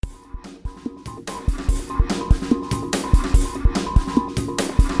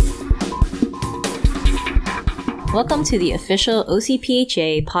Welcome to the official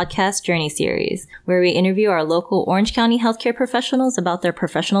OCPHA podcast journey series, where we interview our local Orange County healthcare professionals about their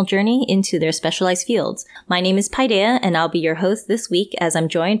professional journey into their specialized fields. My name is Paideia, and I'll be your host this week as I'm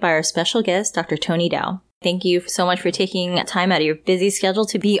joined by our special guest, Dr. Tony Dow. Thank you so much for taking time out of your busy schedule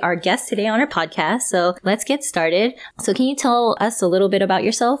to be our guest today on our podcast. So let's get started. So can you tell us a little bit about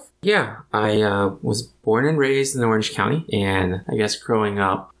yourself? Yeah, I was born and raised in Orange County, and I guess growing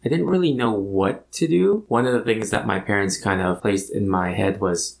up, I didn't really know what to do. One of the things that my parents kind of placed in my head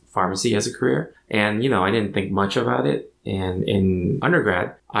was pharmacy as a career. And, I didn't think much about it. And in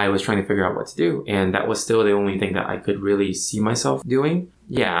undergrad, I was trying to figure out what to do. And that was still the only thing that I could really see myself doing.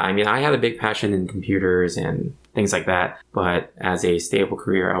 Yeah, I had a big passion in computers and things like that. But as a stable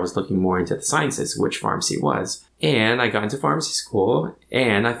career, I was looking more into the sciences, which pharmacy was. And I got into pharmacy school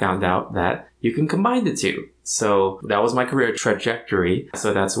and I found out that you can combine the two. So that was my career trajectory.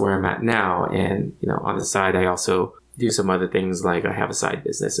 So that's where I'm at now. And, on the side, I also do some other things like I have a side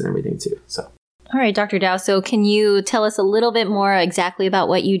business and everything too. So. All right, Dr. Dow. So can you tell us a little bit more exactly about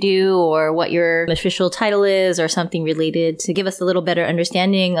what you do or what your official title is or something related to give us a little better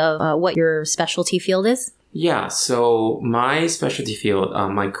understanding of what your specialty field is? Yeah, so my specialty field,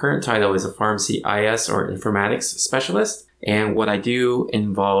 my current title is a pharmacy IS or informatics specialist. And what I do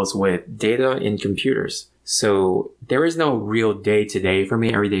involves with data in computers. So there is no real day-to-day for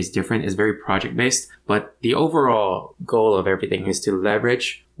me. Every day is different. It's very project-based. But the overall goal of everything is to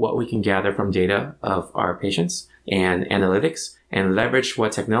leverage what we can gather from data of our patients and analytics and leverage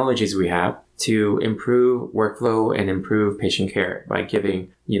what technologies we have to improve workflow and improve patient care by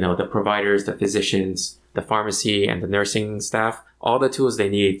giving, the providers, the physicians, the pharmacy and the nursing staff all the tools they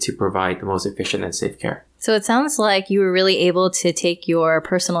need to provide the most efficient and safe care. So it sounds like you were really able to take your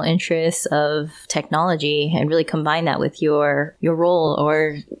personal interests of technology and really combine that with your role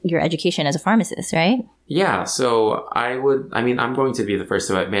or your education as a pharmacist, right? Yeah, so I'm going to be the first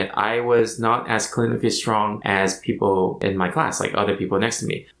to admit I was not as clinically strong as people in my class, like other people next to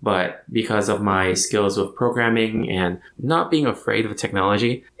me. But because of my skills with programming and not being afraid of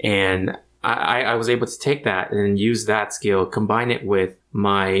technology, and I was able to take that and use that skill, combine it with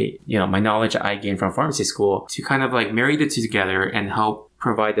my knowledge I gained from pharmacy school to kind of like marry the two together and help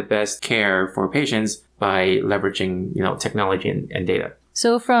provide the best care for patients by leveraging, technology and data.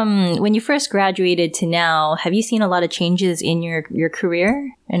 So from when you first graduated to now, have you seen a lot of changes in your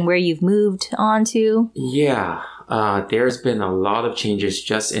career and where you've moved on to? Yeah, there's been a lot of changes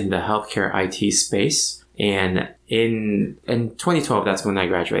just in the healthcare IT space. And in 2012, that's when I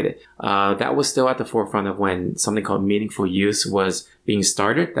graduated. That was still at the forefront of when something called meaningful use was being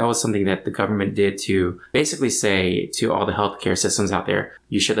started. That was something that the government did to basically say to all the healthcare systems out there,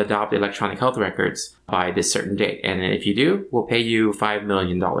 you should adopt electronic health records by this certain date. And if you do, we'll pay you $5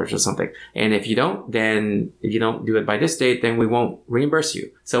 million or something. And if you don't, then if you don't do it by this date, then we won't reimburse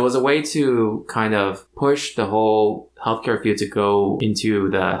you. So it was a way to kind of push the whole healthcare field to go into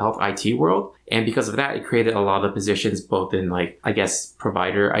the health IT world. And because of that, it created a lot of positions both in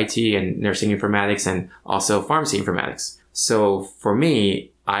provider IT and nursing informatics and also pharmacy informatics. So for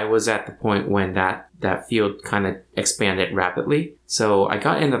me, I was at the point when that field kind of expanded rapidly. So I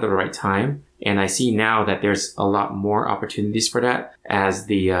got in at the right time. And I see now that there's a lot more opportunities for that as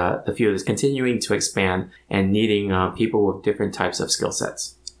the field is continuing to expand and needing people with different types of skill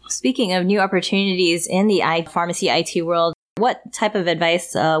sets. Speaking of new opportunities in the pharmacy IT world, what type of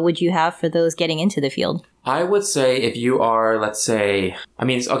advice would you have for those getting into the field? I would say if you are, so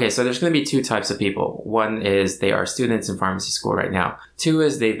there's going to be two types of people. One is they are students in pharmacy school right now. Two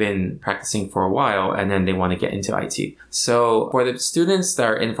is they've been practicing for a while and then they want to get into IT. So for the students that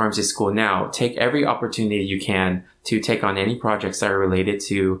are in pharmacy school now, take every opportunity you can to take on any projects that are related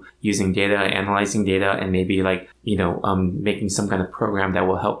to using data, analyzing data, and maybe making some kind of program that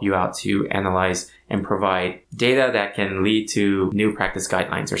will help you out to analyze and provide data that can lead to new practice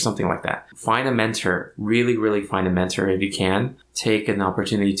guidelines or something like that. Find a mentor, really, really find a mentor if you can. Take an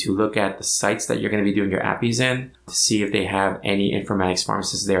opportunity to look at the sites that you're going to be doing your APPEs in to see if they have any informatics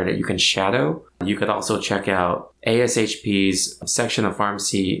pharmacists there that you can shadow. You could also check out ASHP's section of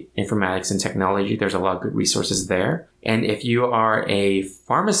pharmacy, informatics, and technology. There's a lot of good resources there. And if you are a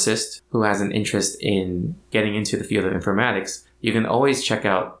pharmacist who has an interest in getting into the field of informatics, you can always check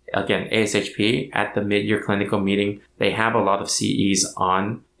out, again, ASHP at the mid-year clinical meeting. They have a lot of CEs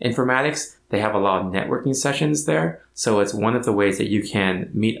on informatics. They have a lot of networking sessions there. So it's one of the ways that you can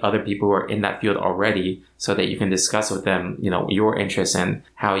meet other people who are in that field already so that you can discuss with them, your interests and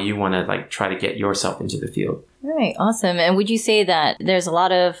how you want to try to get yourself into the field. All right. Awesome. And would you say that there's a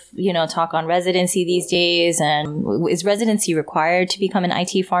lot of, talk on residency these days? And is residency required to become an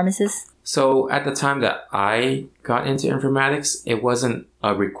IT pharmacist? So at the time that I got into informatics, it wasn't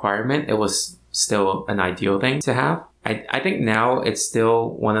a requirement. It was still an ideal thing to have. I think now it's still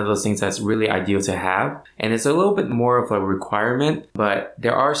one of those things that's really ideal to have. And it's a little bit more of a requirement, but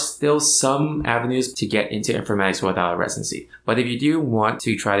there are still some avenues to get into informatics without a residency. But if you do want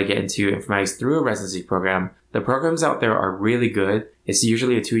to try to get into informatics through a residency program, the programs out there are really good. It's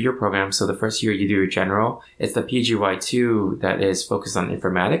usually a 2-year program. So the first year you do your general. It's the PGY2 that is focused on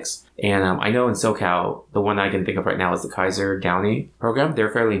informatics. And I know in SoCal, the one I can think of right now is the Kaiser Downey program.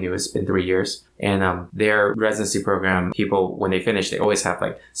 They're fairly new. It's been 3 years. And their residency program, people, when they finish, they always have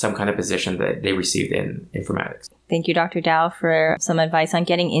like some kind of position that they received in informatics. Thank you, Dr. Dao, for some advice on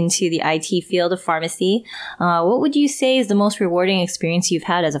getting into the IT field of pharmacy. What would you say is the most rewarding experience you've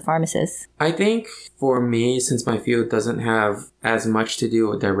had as a pharmacist? I think for me, since my field doesn't have as much to do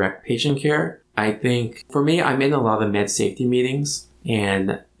with direct patient care, I think for me, I'm in a lot of med safety meetings,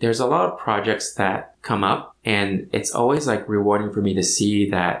 and there's a lot of projects that come up, and it's always like rewarding for me to see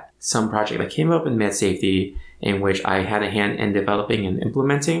that some project that came up in med safety in which I had a hand in developing and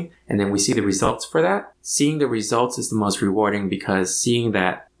implementing, and then we see the results for that. Seeing the results is the most rewarding, because seeing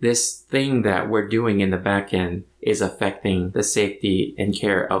that this thing that we're doing in the back end is affecting the safety and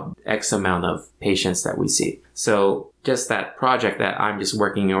care of X amount of patients that we see. So just that project that I'm just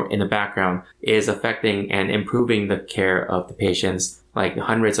working in the background is affecting and improving the care of the patients, like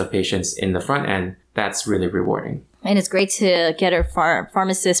hundreds of patients in the front end. That's really rewarding. And it's great to get a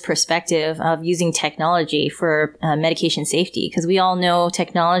pharmacist perspective of using technology for medication safety, because we all know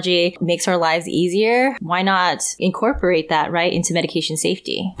technology makes our lives easier. Why not incorporate that right into medication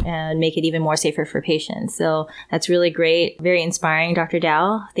safety and make it even more safer for patients? So that's really great. Very inspiring, Dr.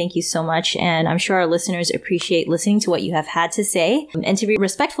 Dao. Thank you so much. And I'm sure our listeners appreciate listening to what you have had to say. And to be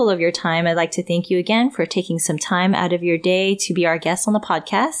respectful of your time, I'd like to thank you again for taking some time out of your day to be our guest on the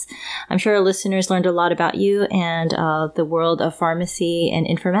podcast. I'm sure our listeners learned a lot about you and the world of pharmacy and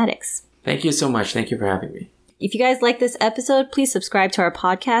informatics. Thank you so much. Thank you for having me. If you guys like this episode, please subscribe to our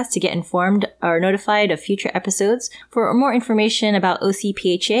podcast to get informed or notified of future episodes. For more information about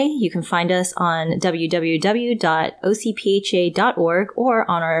OCPHA, you can find us on www.ocpha.org or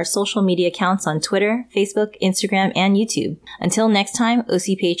on our social media accounts on Twitter, Facebook, Instagram, and YouTube. Until next time,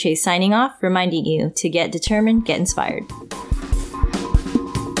 OCPHA signing off, reminding you to get determined, get inspired.